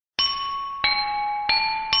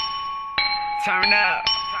Turn up.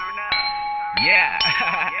 Yeah.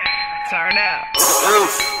 Turn up.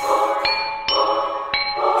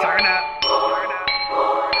 Turn up.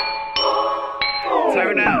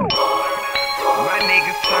 Turn up. My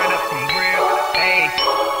niggas turn up for real. Ayy.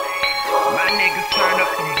 My niggas turn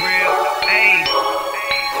up for real. Ayy.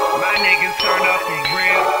 My niggas turn up for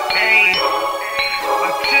real. Ayy.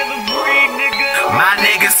 Artillery, nigga. My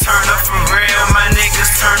niggas turn up for real. My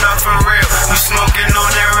niggas turn up for real. You smoking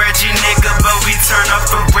on that Reggie nigga, but we turn up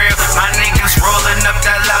for real. My niggas rolling up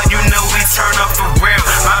that loud, you know we turn up for real.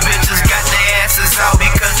 My bitches got their asses out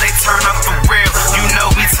because they turn up for real. You know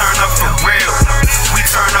we turn up for real. We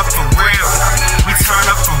turn up for real. We turn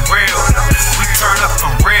up for real. We turn up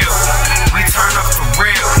for real. We turn up for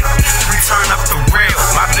real. We turn up for real.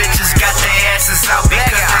 My bitches got their asses out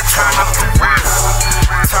because they turn up for real.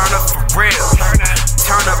 Turn up for real.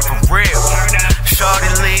 Turn up for real. Shorty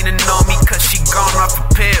leaning on me cause she gone off a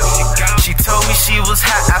pill. She told me she was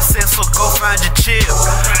hot, I said so go find your chill.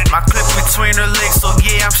 My clip between her legs, so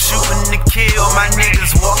yeah I'm shooting to kill. My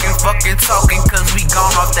niggas walking, fucking talking cause we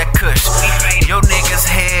gone off that kush. Yo niggas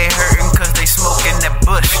head hurting cause they smoking that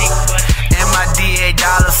bush. MIDA $,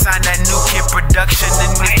 that new kid production.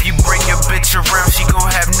 And if you bring your bitch around, she gon'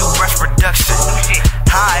 have new brush production.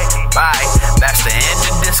 Hi, bye, that's the end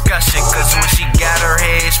of discussion. Cause when she got her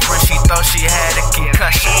head sprint, she thought she had a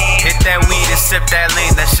concussion. Hit that weed and sip that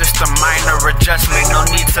lean, that's just a minor adjustment. No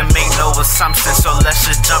need to make no assumptions, so let's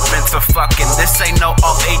just jump into fucking. This ain't no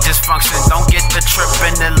all ages function. Don't get the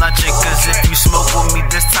trippin' and luncheon. Cause if you smoke with me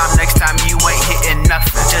this time, next time you ain't hitting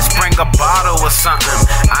nothing. Just bring a bottle or something,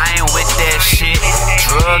 I ain't with that shit.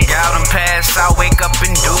 Drug out and pass out, wake up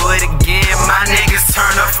and do it again. My niggas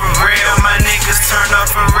turn up for real. My niggas turn up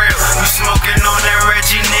for real. You smoking on that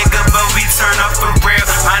Reggie nigga, but we turn up for real.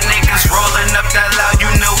 My niggas rolling up that loud, you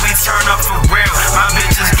know we turn up for real. My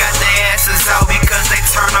bitches got their asses out because they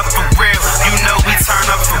turn up for real. You know we turn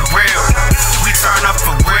up for real. We turn up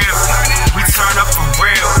for real. We turn up for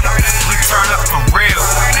real. We turn up for real.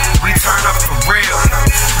 We turn up for real.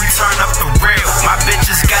 We turn up for real. My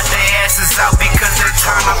bitches got their asses out because they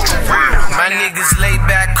turn up for real. My niggas lay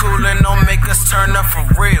back coolin', don't make us turn up for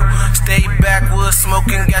real. Stay backwoods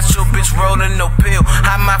smoking, got your bitch rolling no pill.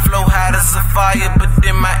 How my flow hot as a fire, but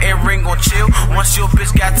then my earring gon' chill. Once your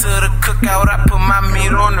bitch got to the cookout, I put my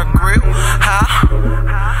meat on the grill.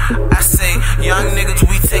 I say, young niggas,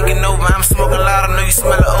 we taking over. I'm smoking loud, I know you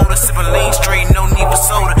smell the odor. Sippin' lean straight, no need for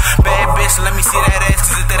soda. Bad bitch, let me see that ass,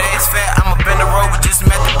 cause if that ass fat, I'ma bend her over. Just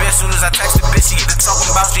met the bitch, soon as I text the bitch, she get to talking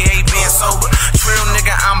about she hate being sober. Trill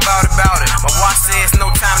nigga, I'm about it. My watch says no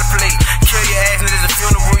time to play. Kill your ass, niggas, a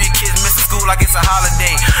funeral, your kids missing school like it's a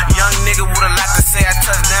holiday. Young nigga with a lot to say, I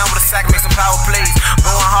touch down with a sack, make some power plays.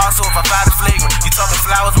 Going hard, so if I find it flagrant. You talking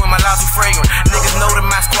flowers when my loud too fragrant. Niggas know that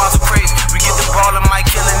my squads are crazy. We get the ball and might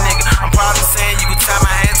kill a nigga. I'm probably saying you could tie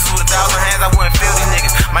my hands with 1,000 hands, I wouldn't feel these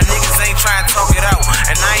niggas. My niggas ain't trying to talk it out,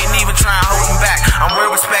 and I ain't even trying to hold them back. I'm well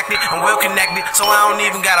respected and well connected, so I don't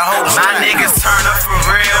even gotta hold them. My niggas turn up for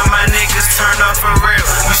real. My niggas turn up for real.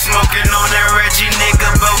 You smoking on that Reggie nigga,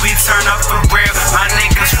 but we turn up for real. My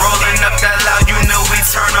niggas rolling up that loud, you know we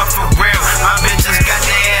turn up for real. My bitches got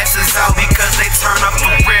their asses out because they turn up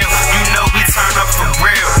for real. You know we turn up for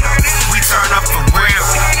real. We turn up for real.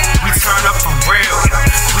 We turn up for real.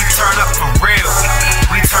 We turn up for real.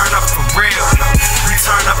 We turn up for real. We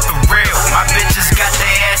turn up for real. My bitches got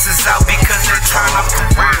their asses out because they turn up for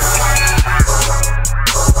real.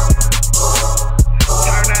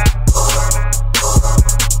 Turn up. Turn up.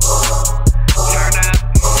 Turn up.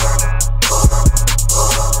 Turn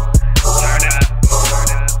up.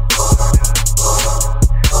 Turn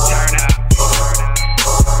up. Turn up.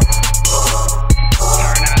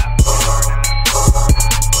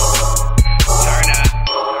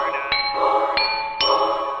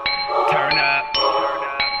 Turn up.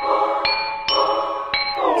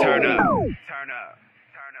 Turn up. Turn up.